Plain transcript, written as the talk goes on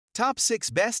Top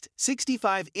 6 Best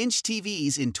 65-Inch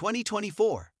TVs in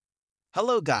 2024.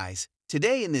 Hello guys,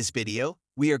 today in this video,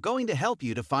 we are going to help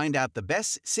you to find out the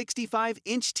best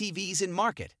 65-inch TVs in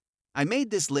market. I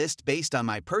made this list based on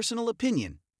my personal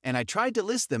opinion, and I tried to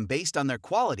list them based on their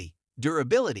quality,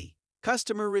 durability,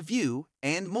 customer review,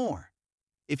 and more.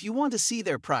 If you want to see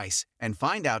their price and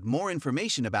find out more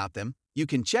information about them, you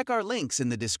can check our links in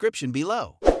the description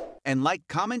below. And like,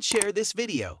 comment, share this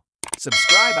video.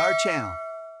 Subscribe our channel.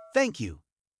 Thank you.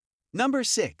 Number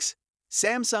 6.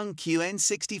 Samsung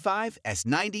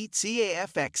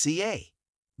QN65S90CAFXZA.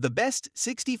 The best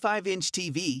 65-inch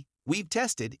TV we've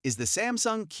tested is the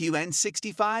Samsung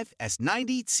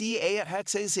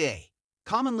QN65S90CAFXZA,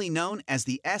 commonly known as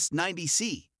the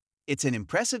S90C. It's an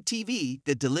impressive TV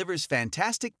that delivers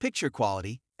fantastic picture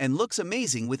quality and looks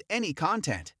amazing with any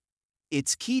content.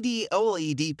 Its QD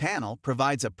OLED panel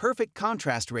provides a perfect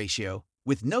contrast ratio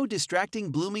with no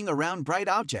distracting blooming around bright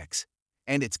objects,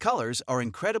 and its colors are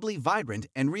incredibly vibrant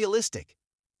and realistic.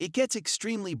 It gets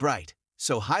extremely bright,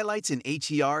 so highlights in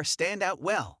HDR stand out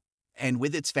well, and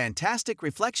with its fantastic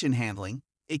reflection handling,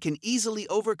 it can easily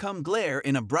overcome glare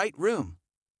in a bright room.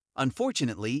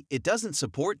 Unfortunately, it doesn't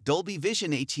support Dolby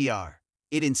Vision HDR.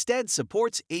 It instead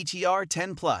supports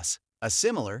HDR10+, a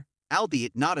similar,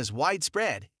 albeit not as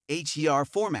widespread, HDR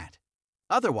format.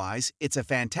 Otherwise, it's a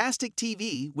fantastic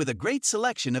TV with a great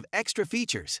selection of extra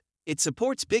features. It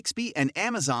supports Bixby and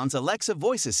Amazon's Alexa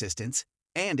voice assistants,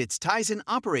 and its Tizen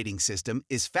operating system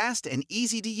is fast and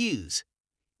easy to use.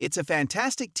 It's a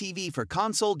fantastic TV for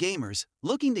console gamers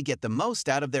looking to get the most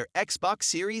out of their Xbox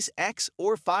Series X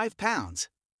or 5 pounds.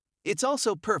 It's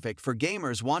also perfect for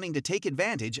gamers wanting to take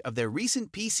advantage of their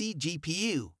recent PC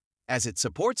GPU, as it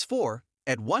supports 4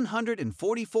 at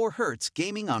 144 Hz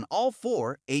gaming on all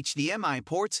 4 HDMI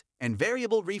ports and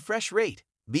variable refresh rate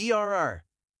 (VRR)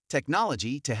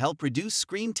 technology to help reduce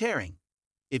screen tearing.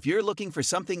 If you're looking for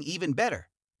something even better,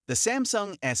 the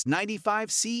Samsung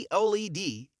S95C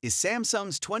OLED is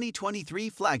Samsung's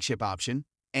 2023 flagship option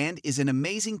and is an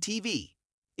amazing TV.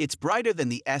 It's brighter than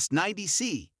the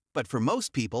S90C, but for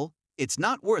most people, it's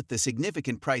not worth the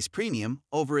significant price premium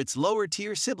over its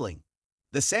lower-tier sibling.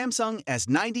 The Samsung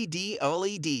S90D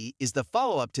OLED is the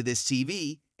follow-up to this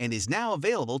TV and is now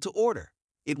available to order.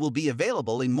 It will be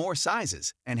available in more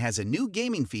sizes and has a new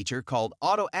gaming feature called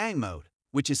Auto Aim Mode,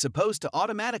 which is supposed to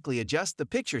automatically adjust the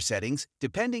picture settings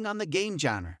depending on the game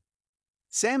genre.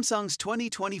 Samsung's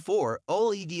 2024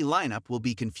 OLED lineup will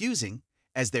be confusing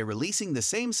as they're releasing the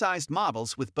same-sized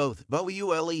models with both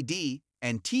OLED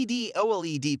and TD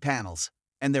OLED panels,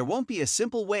 and there won't be a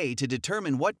simple way to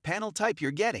determine what panel type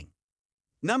you're getting.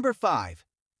 Number 5.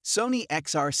 Sony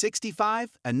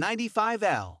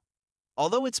XR-65A95L.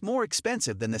 Although it's more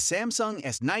expensive than the Samsung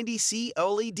S90C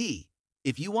OLED,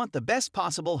 if you want the best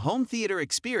possible home theater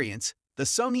experience, the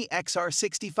Sony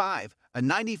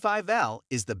XR-65A95L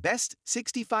is the best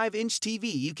 65-inch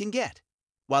TV you can get.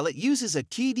 While it uses a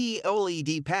QD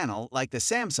OLED panel like the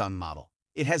Samsung model,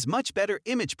 it has much better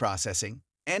image processing,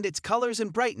 and its colors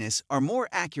and brightness are more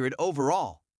accurate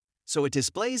overall, so it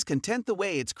displays content the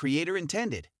way its creator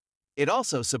intended. It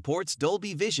also supports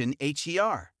Dolby Vision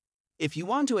HDR. If you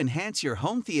want to enhance your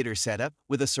home theater setup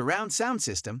with a surround sound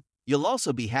system, you'll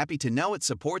also be happy to know it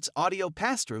supports audio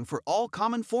pass-through for all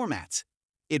common formats.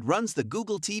 It runs the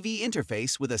Google TV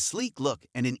interface with a sleek look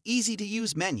and an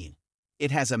easy-to-use menu.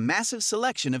 It has a massive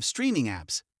selection of streaming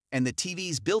apps, and the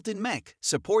TV's built-in mic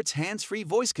supports hands-free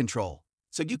voice control,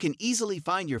 so you can easily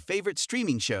find your favorite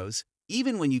streaming shows,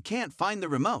 even when you can't find the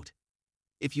remote.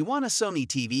 If you want a Sony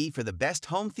TV for the best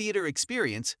home theater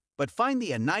experience, but find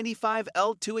the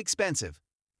A95L too expensive,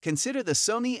 consider the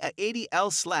Sony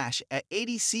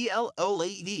A80L/A80CL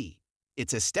OLED.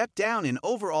 It's a step down in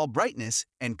overall brightness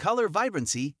and color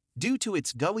vibrancy due to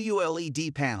its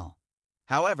OLED panel.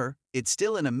 However, it's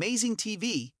still an amazing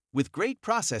TV with great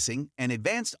processing and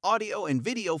advanced audio and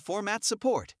video format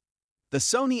support. The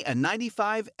Sony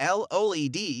A95L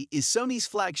OLED is Sony's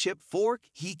flagship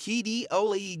 4K QD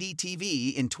OLED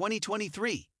TV in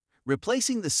 2023,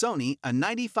 replacing the Sony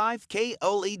A95K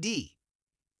OLED.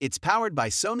 It's powered by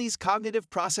Sony's cognitive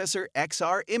processor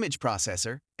XR image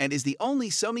processor and is the only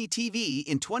Sony TV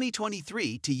in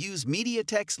 2023 to use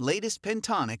MediaTek's latest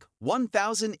Pentonic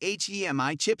 1000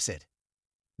 HDMI chipset.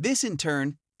 This in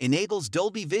turn enables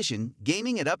Dolby Vision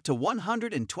gaming at up to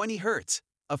 120 Hz,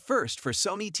 a first for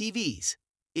Sony TVs.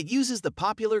 It uses the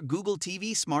popular Google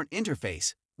TV Smart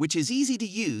interface, which is easy to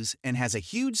use and has a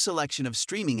huge selection of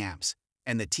streaming apps,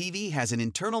 and the TV has an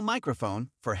internal microphone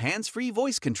for hands-free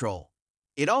voice control.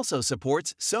 It also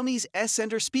supports Sony's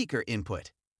S-Center speaker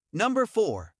input. Number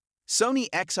 4. Sony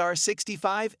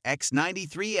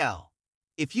XR-65X93L.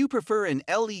 If you prefer an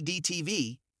LED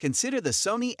TV, consider the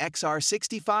Sony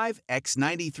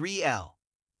XR-65X93L.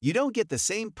 You don't get the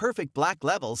same perfect black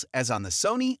levels as on the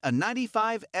Sony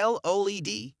A95L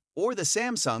OLED or the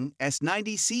Samsung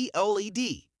S90C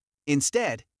OLED.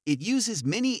 Instead, it uses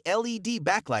mini LED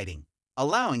backlighting,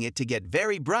 allowing it to get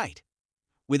very bright.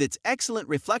 With its excellent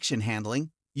reflection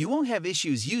handling, you won't have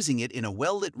issues using it in a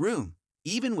well-lit room,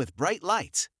 even with bright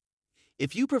lights.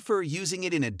 If you prefer using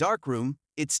it in a dark room,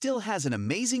 it still has an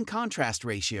amazing contrast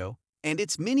ratio, and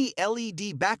its mini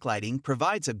LED backlighting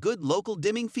provides a good local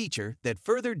dimming feature that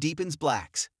further deepens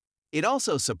blacks. It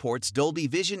also supports Dolby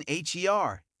Vision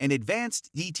HDR and advanced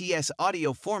DTS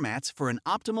audio formats for an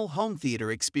optimal home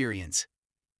theater experience.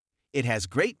 It has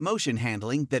great motion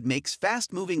handling that makes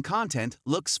fast-moving content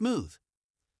look smooth.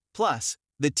 Plus,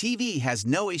 the TV has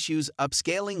no issues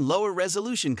upscaling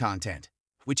lower-resolution content,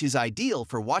 which is ideal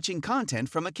for watching content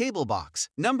from a cable box.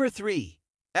 Number 3.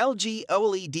 LG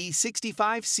OLED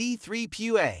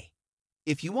 65C3PUA.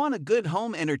 If you want a good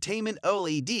home entertainment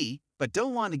OLED, but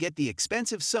don't want to get the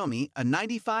expensive Sony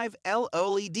A95L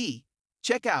OLED,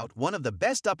 check out one of the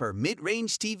best upper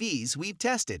mid-range TVs we've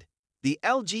tested, the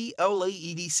LG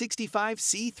OLED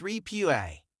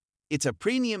 65C3PUA. It's a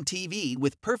premium TV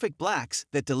with perfect blacks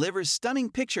that delivers stunning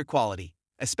picture quality,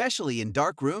 especially in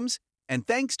dark rooms, and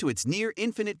thanks to its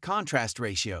near-infinite contrast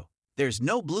ratio, there's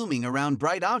no blooming around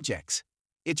bright objects.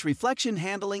 Its reflection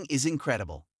handling is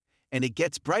incredible, and it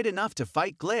gets bright enough to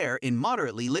fight glare in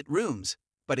moderately lit rooms,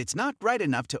 but it's not bright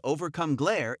enough to overcome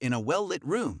glare in a well-lit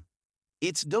room.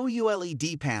 Its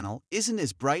OLED panel isn't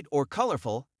as bright or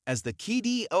colorful as the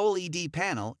QD OLED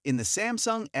panel in the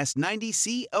Samsung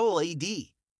S90C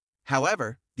OLED.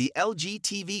 However, the LG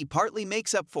TV partly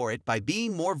makes up for it by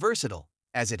being more versatile,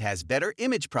 as it has better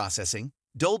image processing,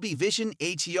 Dolby Vision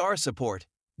HDR support,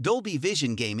 Dolby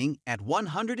Vision gaming at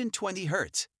 120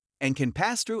 Hz, and can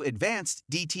pass through advanced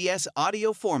DTS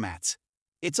audio formats.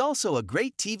 It's also a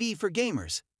great TV for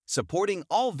gamers, supporting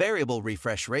all variable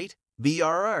refresh rate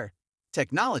 (VRR)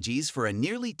 technologies for a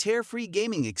nearly tear-free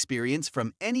gaming experience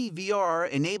from any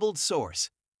VRR-enabled source.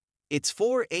 Its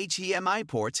 4 HDMI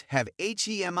ports have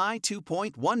HDMI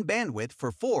 2.1 bandwidth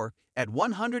for 4 at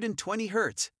 120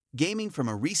 Hz, gaming from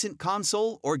a recent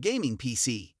console or gaming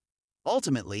PC.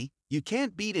 Ultimately, you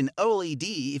can't beat an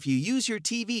OLED if you use your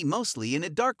TV mostly in a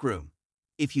dark room.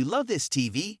 If you love this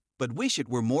TV but wish it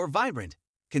were more vibrant,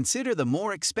 consider the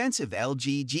more expensive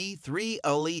LG G3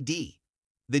 OLED.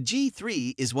 The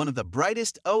G3 is one of the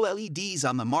brightest OLEDs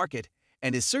on the market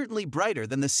and is certainly brighter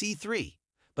than the C3,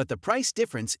 but the price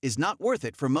difference is not worth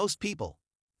it for most people.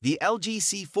 The LG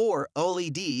C4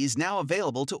 OLED is now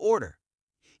available to order.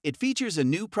 It features a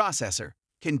new processor,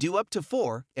 can do up to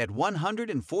 4 at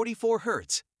 144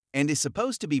 Hz, and is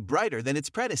supposed to be brighter than its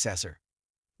predecessor.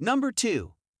 Number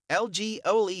 2. LG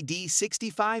OLED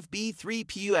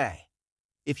 65B3PUA.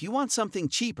 If you want something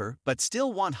cheaper but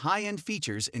still want high-end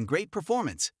features and great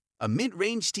performance, a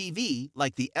mid-range TV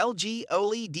like the LG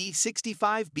OLED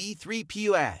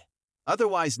 65B3PUA,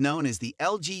 otherwise known as the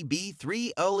LG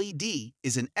B3 OLED,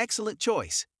 is an excellent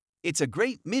choice. It's a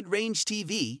great mid-range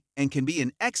TV and can be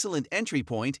an excellent entry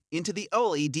point into the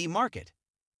OLED market.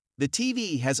 The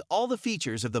TV has all the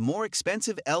features of the more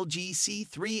expensive LG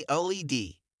C3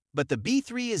 OLED, but the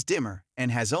B3 is dimmer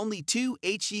and has only 2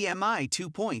 HDMI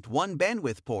 2.1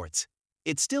 bandwidth ports.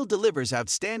 It still delivers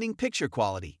outstanding picture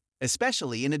quality,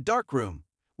 especially in a dark room,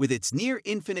 with its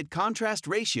near-infinite contrast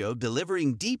ratio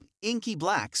delivering deep, inky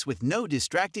blacks with no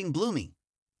distracting blooming.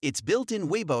 Its built-in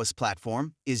Weibos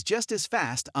platform is just as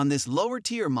fast on this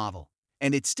lower-tier model,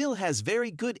 and it still has very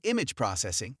good image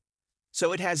processing,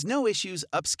 so it has no issues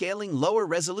upscaling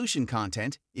lower-resolution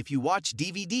content if you watch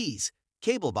DVDs,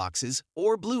 cable boxes,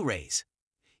 or Blu-rays.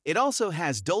 It also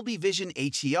has Dolby Vision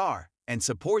HDR and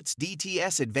supports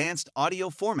DTS advanced audio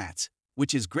formats,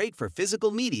 which is great for physical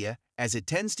media as it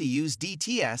tends to use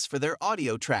DTS for their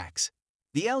audio tracks.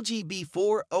 The LG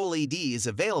B4 OLED is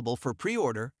available for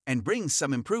pre-order and brings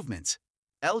some improvements.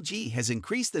 LG has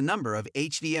increased the number of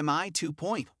HDMI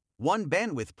 2.1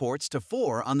 bandwidth ports to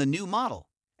 4 on the new model,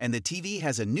 and the TV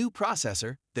has a new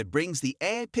processor that brings the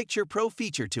AI Picture Pro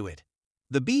feature to it.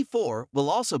 The B4 will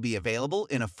also be available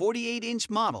in a 48-inch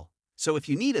model, so if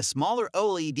you need a smaller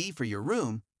OLED for your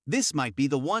room, this might be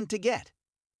the one to get.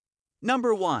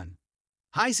 Number 1.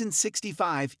 Hisense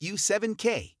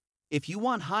 65U7K. If you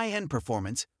want high-end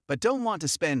performance but don't want to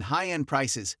spend high-end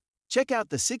prices, check out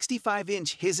the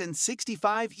 65-inch Hisense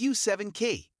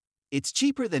 65U7K. It's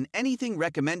cheaper than anything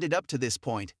recommended up to this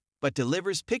point, but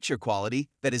delivers picture quality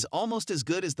that is almost as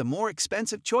good as the more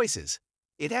expensive choices.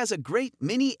 It has a great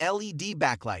mini LED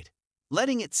backlight,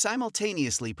 letting it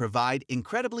simultaneously provide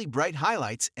incredibly bright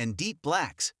highlights and deep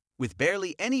blacks, with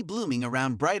barely any blooming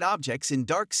around bright objects in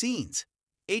dark scenes.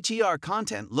 HER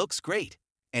content looks great,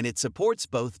 and it supports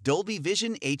both Dolby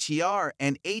Vision HER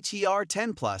and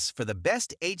HER10 Plus for the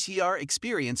best HER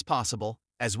experience possible,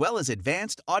 as well as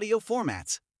advanced audio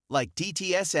formats like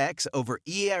DTS:X over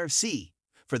EARC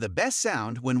for the best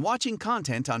sound when watching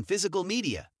content on physical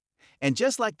media. And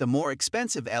just like the more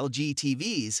expensive LG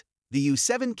TVs, the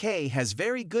U7K has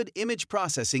very good image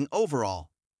processing overall,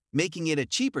 making it a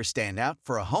cheaper standout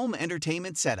for a home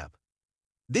entertainment setup.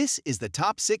 This is the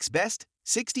top 6 best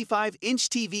 65-inch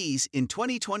TVs in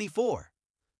 2024.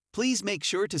 Please make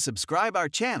sure to subscribe our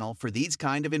channel for these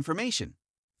kind of information.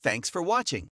 Thanks for watching.